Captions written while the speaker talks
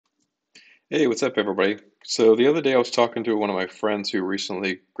Hey, what's up, everybody? So the other day I was talking to one of my friends who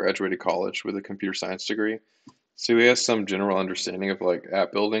recently graduated college with a computer science degree. So he has some general understanding of like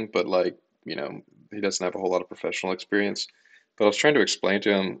app building, but he doesn't have a whole lot of professional experience. But I was trying to explain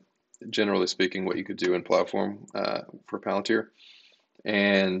to him, generally speaking, what you could do in platform for Palantir.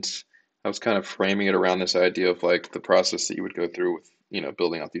 And I was kind of framing it around this idea of like the process that you would go through with,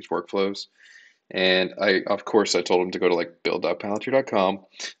 building out these workflows. And of course, I told him to go to like build.palantir.com,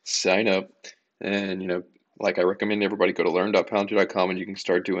 sign up, and like I recommend everybody go to learn.palantir.com and you can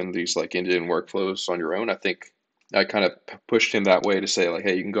start doing these like end-to-end workflows on your own. I think I kind of pushed him that way to say like,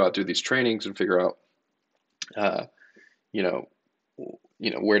 hey, you can go out do these trainings and figure out, uh, you know,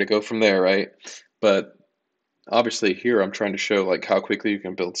 where to go from there, right? But obviously here I'm trying to show like how quickly you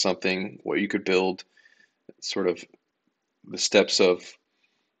can build something, what you could build, sort of the steps of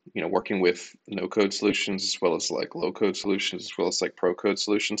working with no code solutions as well as like low code solutions as well as like pro code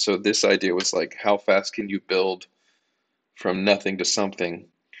solutions. So this idea was like, how fast can you build from nothing to something,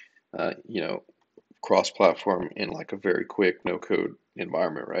 uh, you know, cross-platform in like a very quick no code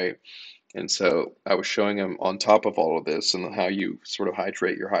environment, right? And so I was showing him on top of all of this and how you sort of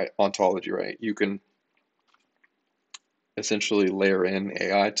hydrate your ontology, right? You can essentially layer in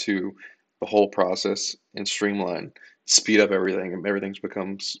AI to the whole process and streamline, speed up everything, and everything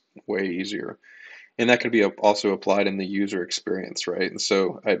becomes way easier. And that can be also applied in the user experience, right? And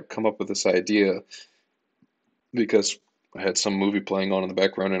so I'd come up with this idea because I had some movie playing on in the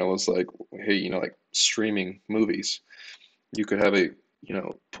background, and I was like, hey, like streaming movies, you could have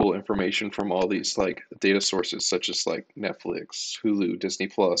pull information from all these like data sources, such as like Netflix, Hulu, Disney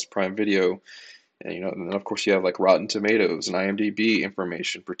Plus, Prime Video, and then of course you have like Rotten Tomatoes and IMDb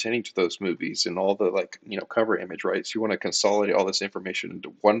information pertaining to those movies and all the like, cover image, right? So you want to consolidate all this information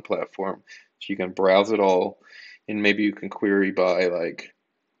into one platform so you can browse it all and maybe you can query by like,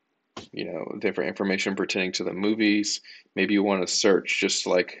 different information pertaining to the movies. Maybe you want to search just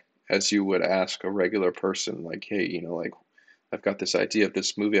like as you would ask a regular person, like, hey, like I've got this idea of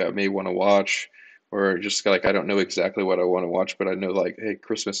this movie I may want to watch, or just like I don't know exactly what I want to watch, but I know like, hey,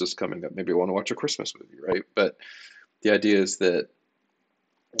 Christmas is coming up. Maybe I want to watch a Christmas movie, right? But the idea is that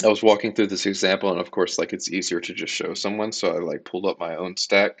I was walking through this example, and of course, like it's easier to just show someone, so I like pulled up my own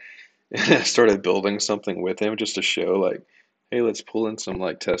stack and I started building something with him just to show like, hey, let's pull in some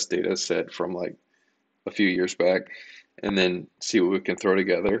like test data set from like a few years back and then see what we can throw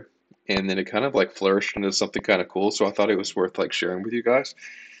together. And then it kind of like flourished into something kind of cool. So I thought it was worth like sharing with you guys.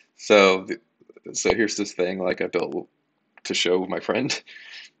 So, so here's this thing like I built to show my friend.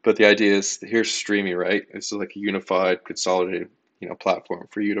 But the idea is here's STREAMIE, right? This is like a unified, consolidated, platform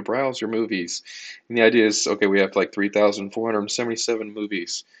for you to browse your movies. And the idea is, okay, we have like 3,477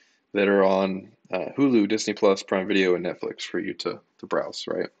 movies that are on Hulu, Disney Plus, Prime Video, and Netflix for you to browse,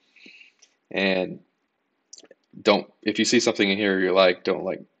 right? And don't if you see something in here you're like, don't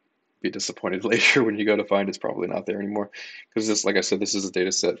like be disappointed later when you go to find it's probably not there anymore because this, like I said, this is a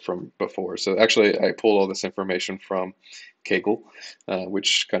data set from before. So actually, I pulled all this information from Kaggle,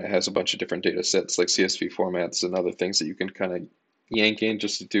 which kind of has a bunch of different data sets like CSV formats and other things that you can kind of yank in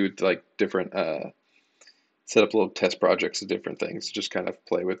just to do like different set up little test projects of different things. Just kind of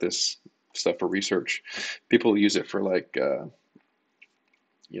play with this stuff for research. People use it for like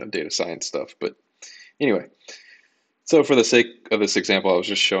data science stuff, but anyway. So for the sake of this example, I was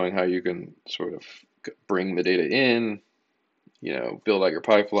just showing how you can sort of bring the data in, build out your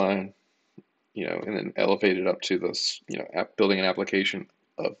pipeline, and then elevate it up to this, building an application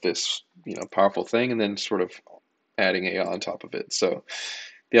of this, powerful thing, and then sort of adding AI on top of it. So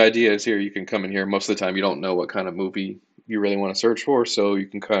the idea is here you can come in here. Most of the time, you don't know what kind of movie you really want to search for, so you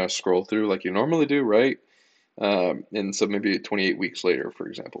can kind of scroll through like you normally do, right? And so maybe 28 weeks later, for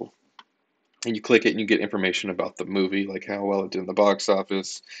example, and you click it and you get information about the movie, like how well it did in the box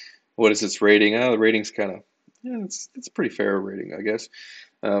office, what is its rating. The rating's kind of, yeah, it's a pretty fair rating, I guess.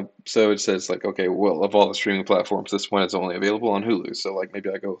 So it says like, okay, well, of all the streaming platforms, this one is only available on Hulu. So like maybe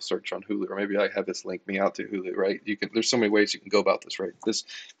I go search on Hulu, or maybe I have this link me out to Hulu, right? There's so many ways you can go about this, right?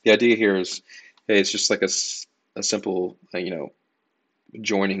 The idea here is, hey, it's just like a simple,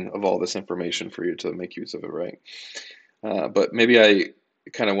 joining of all this information for you to make use of it, right? But maybe I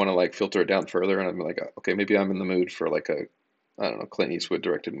kind of want to like filter it down further, and I'm like, okay, maybe I'm in the mood for like a, I don't know, Clint Eastwood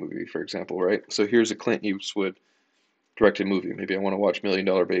directed movie, for example, right? So here's a Clint Eastwood directed movie. Maybe I want to watch Million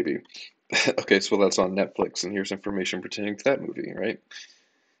Dollar Baby. Okay, so that's on Netflix, and here's information pertaining to that movie, right?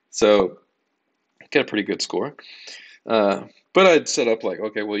 So get a pretty good score. Uh, but I'd set up like,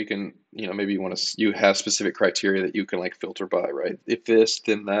 okay, well, you can, maybe you have specific criteria that you can like filter by, right? If this,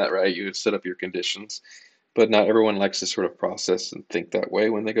 then that, right? You would set up your conditions but not everyone likes to sort of process and think that way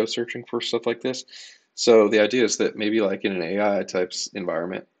when they go searching for stuff like this. So the idea is that maybe like in an AI types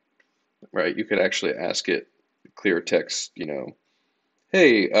environment, right, you could actually ask it clear text,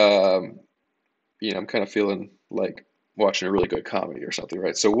 hey, I'm kind of feeling like watching a really good comedy or something,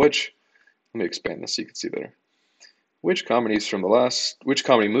 right? So let me expand this so you can see better. Which comedy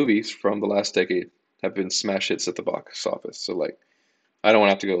movies from the last decade have been smash hits at the box office? So like, I don't want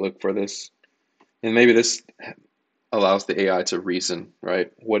to have to go look for this. And maybe this allows the AI to reason,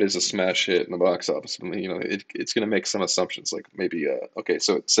 right? What is a smash hit in the box office? I mean, it's going to make some assumptions, like maybe, okay,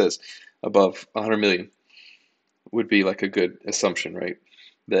 so it says above 100 million would be like a good assumption, right?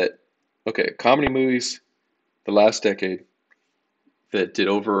 That, okay, comedy movies the last decade that did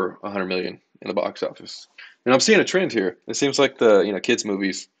over 100 million in the box office. And I'm seeing a trend here. It seems like the, kids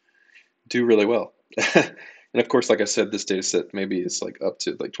movies do really well. And of course, like I said, this data set maybe is like up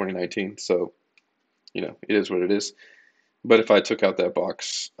to like 2019, so it is what it is. But if I took out that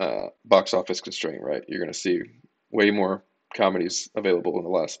box office constraint, right, you're going to see way more comedies available in the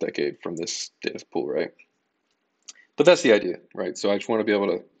last decade from this data pool, right? But that's the idea, right? So I just want to be able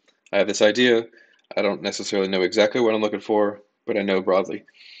to, I have this idea. I don't necessarily know exactly what I'm looking for, but I know broadly.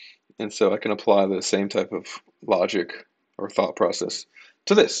 And so I can apply the same type of logic or thought process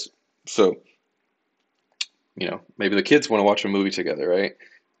to this. So, maybe the kids want to watch a movie together, right?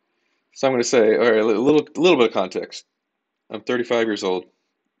 So I'm going to say, all right, a little bit of context. I'm 35 years old,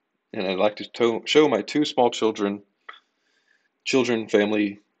 and I'd like to show my two small children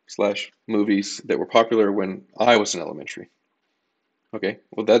family slash movies that were popular when I was in elementary. Okay,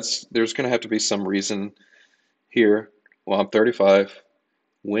 well there's going to have to be some reason here. Well, I'm 35.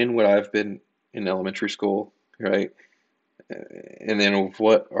 When would I have been in elementary school, right? And then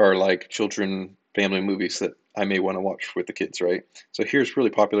what are like children family movies that I may want to watch with the kids, right? So here's really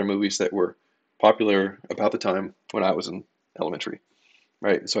popular movies that were popular about the time when I was in elementary,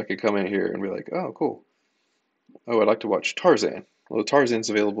 right? So I could come in here and be like, oh, cool. Oh, I'd like to watch Tarzan. Well, Tarzan's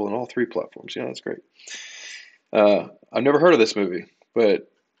available on all three platforms. Yeah, that's great. I've never heard of this movie, but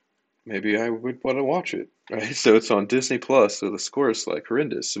maybe I would want to watch it, right? So it's on Disney Plus, so the score is like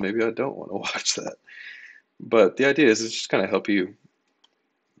horrendous. So maybe I don't want to watch that. But the idea is it's just kind of help you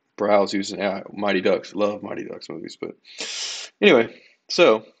browse using Mighty Ducks. Love Mighty Ducks movies, but anyway.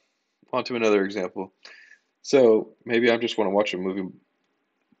 So on to another example. So maybe I just want to watch a movie.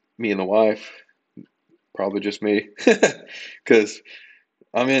 Me and the wife, probably just me, because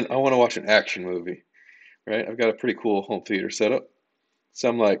I want to watch an action movie, right? I've got a pretty cool home theater setup. So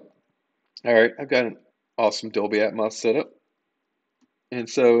I'm like, all right, I've got an awesome Dolby Atmos setup. And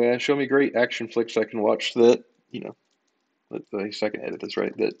so show me great action flicks I can watch that, let's see if I can edit this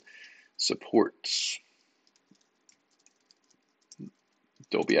right, that supports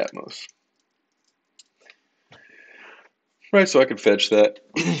Dolby Atmos. Right, so I can fetch that.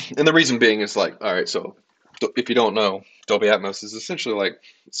 And the reason being is like, all right, so if you don't know, Dolby Atmos is essentially like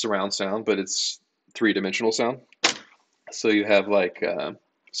surround sound, but it's three-dimensional sound. So you have like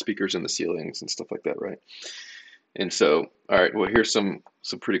speakers in the ceilings and stuff like that, right? And so, all right, well, here's some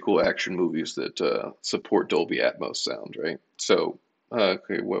pretty cool action movies that support Dolby Atmos sound, right? So,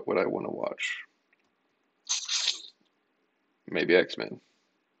 okay, what would I want to watch? Maybe X-Men.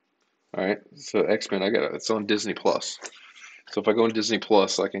 All right, so X-Men, it's on Disney Plus. So if I go on Disney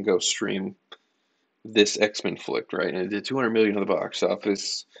Plus, I can go stream this X-Men flick, right? And it did 200 million in the box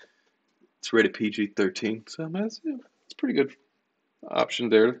office. It's rated PG-13, so it's pretty good option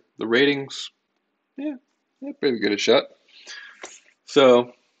there. The ratings, yeah, pretty good a shot.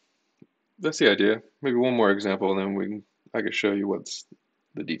 So that's the idea. Maybe one more example, and then I can show you what's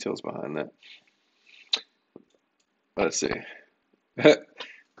the details behind that. Let's see.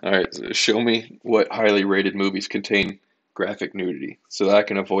 All right, so show me what highly rated movies contain graphic nudity so that I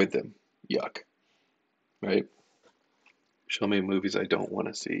can avoid them. Yuck, right? Show me movies I don't want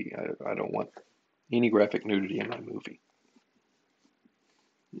to see. I don't want any graphic nudity in my movie.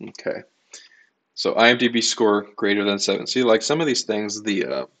 Okay. So IMDb score greater than 7. See, like some of these things,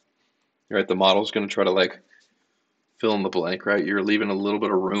 the model's going to try to like fill in the blank, right? You're leaving a little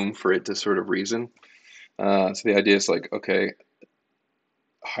bit of room for it to sort of reason. So the idea is like, okay,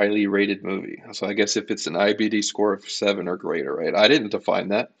 highly rated movie. So I guess if it's an IMDb score of 7 or greater, right? I didn't define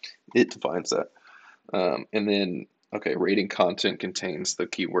that. It defines that. And then, okay, rating content contains the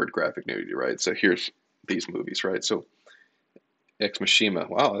keyword graphic nudity, right? So here's these movies, right? So Ex Machina,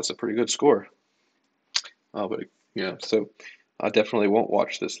 wow, that's a pretty good score. Oh, but so I definitely won't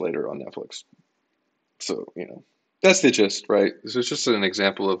watch this later on Netflix. So, that's the gist, right? This is just an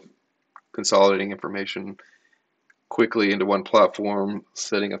example of consolidating information quickly into one platform,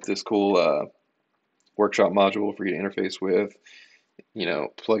 setting up this cool workshop module for you to interface with,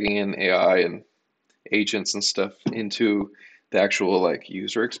 plugging in AI and agents and stuff into the actual like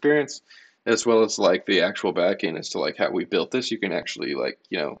user experience, as well as like the actual backend as to like how we built this. You can actually like,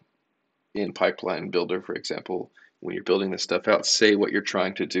 in Pipeline Builder, for example, when you're building this stuff out, say what you're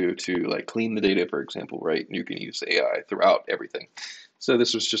trying to do to like clean the data, for example, right? And you can use AI throughout everything. So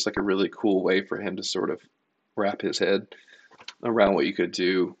this was just like a really cool way for him to sort of wrap his head around what you could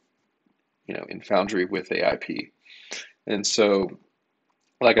do, in Foundry with AIP. And so,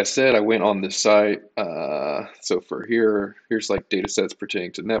 like I said, I went on this site. So for here's like data sets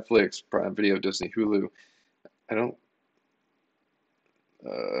pertaining to Netflix, Prime Video, Disney, Hulu. I don't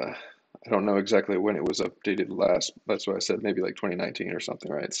uh, I don't know exactly when it was updated last. That's why I said maybe like 2019 or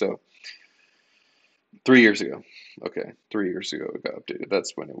something, right? So 3 years ago. Okay, 3 years ago it got updated.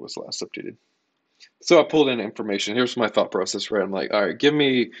 That's when it was last updated. So I pulled in information. Here's my thought process, right? I'm like, all right, give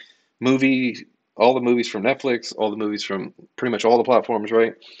me movie, all the movies from Netflix, all the movies from pretty much all the platforms,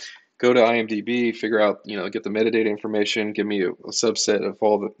 right? Go to IMDb, figure out, get the metadata information, give me a subset of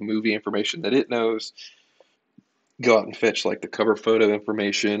all the movie information that it knows, go out and fetch like the cover photo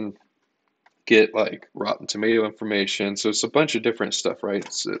information, get like Rotten Tomato information. So it's a bunch of different stuff, right?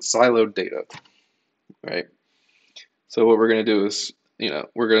 It's siloed data, right? So what we're going to do is,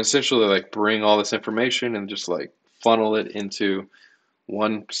 we're going to essentially like bring all this information and just like funnel it into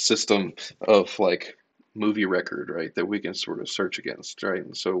one system of like movie record, right? That we can sort of search against, right?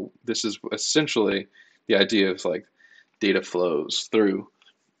 And so this is essentially the idea of like data flows through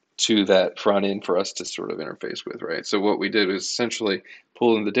to that front end for us to sort of interface with, right? So what we did was essentially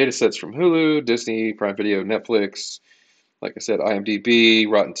pull in the data sets from Hulu, Disney, Prime Video, Netflix, like I said, IMDb,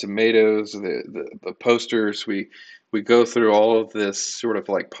 Rotten Tomatoes, the posters. We go through all of this sort of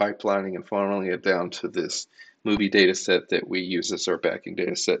like pipelining and funneling it down to this movie data set that we use as our backing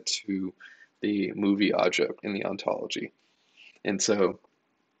data set to the movie object in the ontology. And so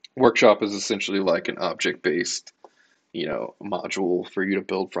Workshop is essentially like an object-based, module for you to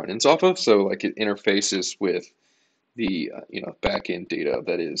build front ends off of. So like it interfaces with the back end data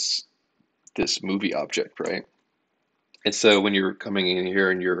that is this movie object, right? And so when you're coming in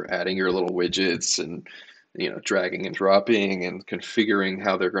here and you're adding your little widgets and dragging and dropping and configuring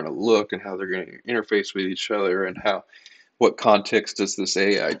how they're going to look and how they're going to interface with each other and how what context does this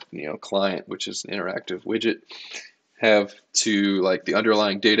AI client, which is an interactive widget, have to like the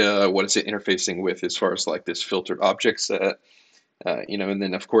underlying data, what is it interfacing with as far as like this filtered object set, and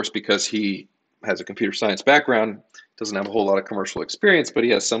then of course because he has a computer science background, doesn't have a whole lot of commercial experience, but he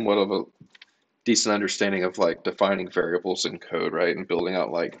has somewhat of a decent understanding of like defining variables in code, right? And building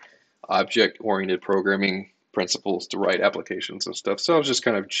out like object-oriented programming principles to write applications and stuff. So I was just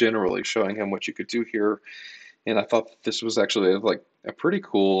kind of generally showing him what you could do here. And I thought this was actually like a pretty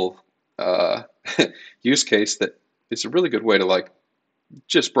cool uh, use case that is a really good way to like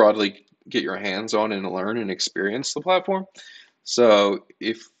just broadly get your hands on and learn and experience the platform. So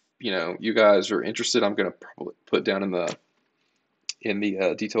if you guys are interested, I'm going to probably put down in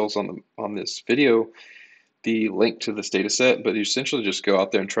the details on this video the link to this data set, but you essentially just go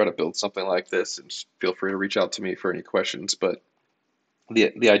out there and try to build something like this, and just feel free to reach out to me for any questions. But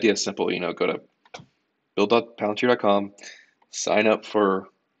the idea is simple, go to build.palantir.com, sign up for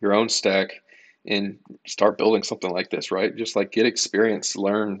your own stack, and start building something like this, right? Just like get experience,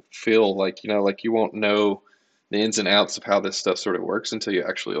 learn, feel like, like you won't know the ins and outs of how this stuff sort of works until you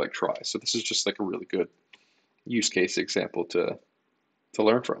actually like try. So this is just like a really good use case example to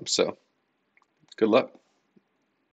learn from. So good luck.